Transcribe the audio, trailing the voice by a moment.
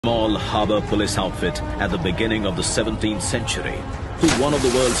Small harbor police outfit at the beginning of the 17th century to one of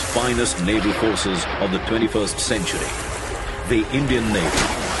the world's finest naval forces of the 21st century. The Indian Navy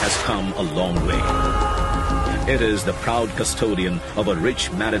has come a long way. It is the proud custodian of a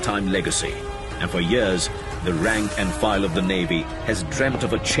rich maritime legacy, and for years, the rank and file of the Navy has dreamt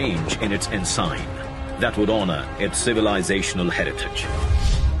of a change in its ensign that would honor its civilizational heritage.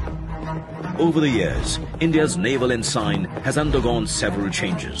 Over the years, India's naval ensign has undergone several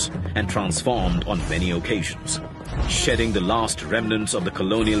changes and transformed on many occasions, shedding the last remnants of the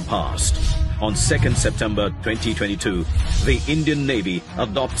colonial past. On 2nd September 2022, the Indian Navy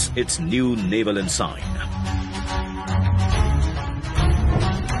adopts its new naval ensign.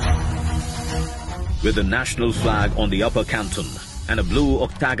 With the national flag on the upper canton and a blue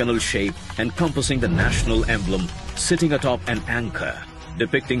octagonal shape encompassing the national emblem sitting atop an anchor,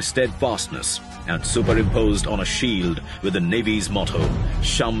 depicting steadfastness, and superimposed on a shield with the Navy's motto,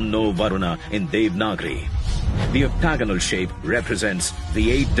 Sham no Varuna in Devanagari. The octagonal shape represents the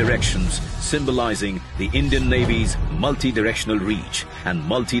 8 directions, symbolizing the Indian Navy's multi-directional reach and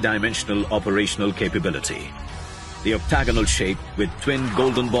multi-dimensional operational capability. The octagonal shape with twin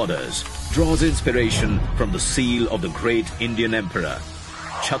golden borders draws inspiration from the seal of the great Indian Emperor,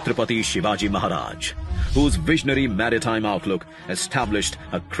 Chhatrapati Sivaji Maharaj, whose visionary maritime outlook established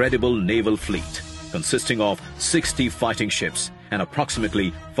a credible naval fleet consisting of 60 fighting ships and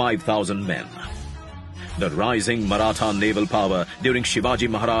approximately 5,000 men. The rising Maratha naval power during Sivaji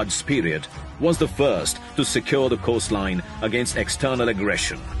Maharaj's period was the first to secure the coastline against external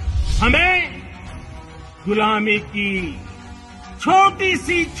aggression. हमें गुलामी की छोटी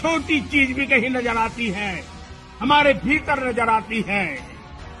सी छोटी चीज भी कहीं नजर आती है, हमारे भीतर नजर आती है,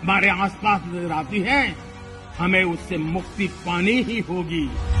 हमारे आसपास नजर आती है, हमें उससे मुक्ति पानी ही होगी.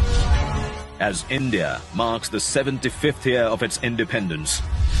 As India marks the 75th year of its independence,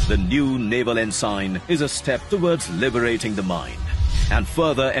 the new naval ensign is a step towards liberating the mind and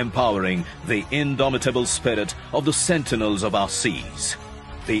further empowering the indomitable spirit of the sentinels of our seas,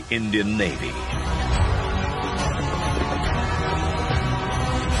 the Indian Navy.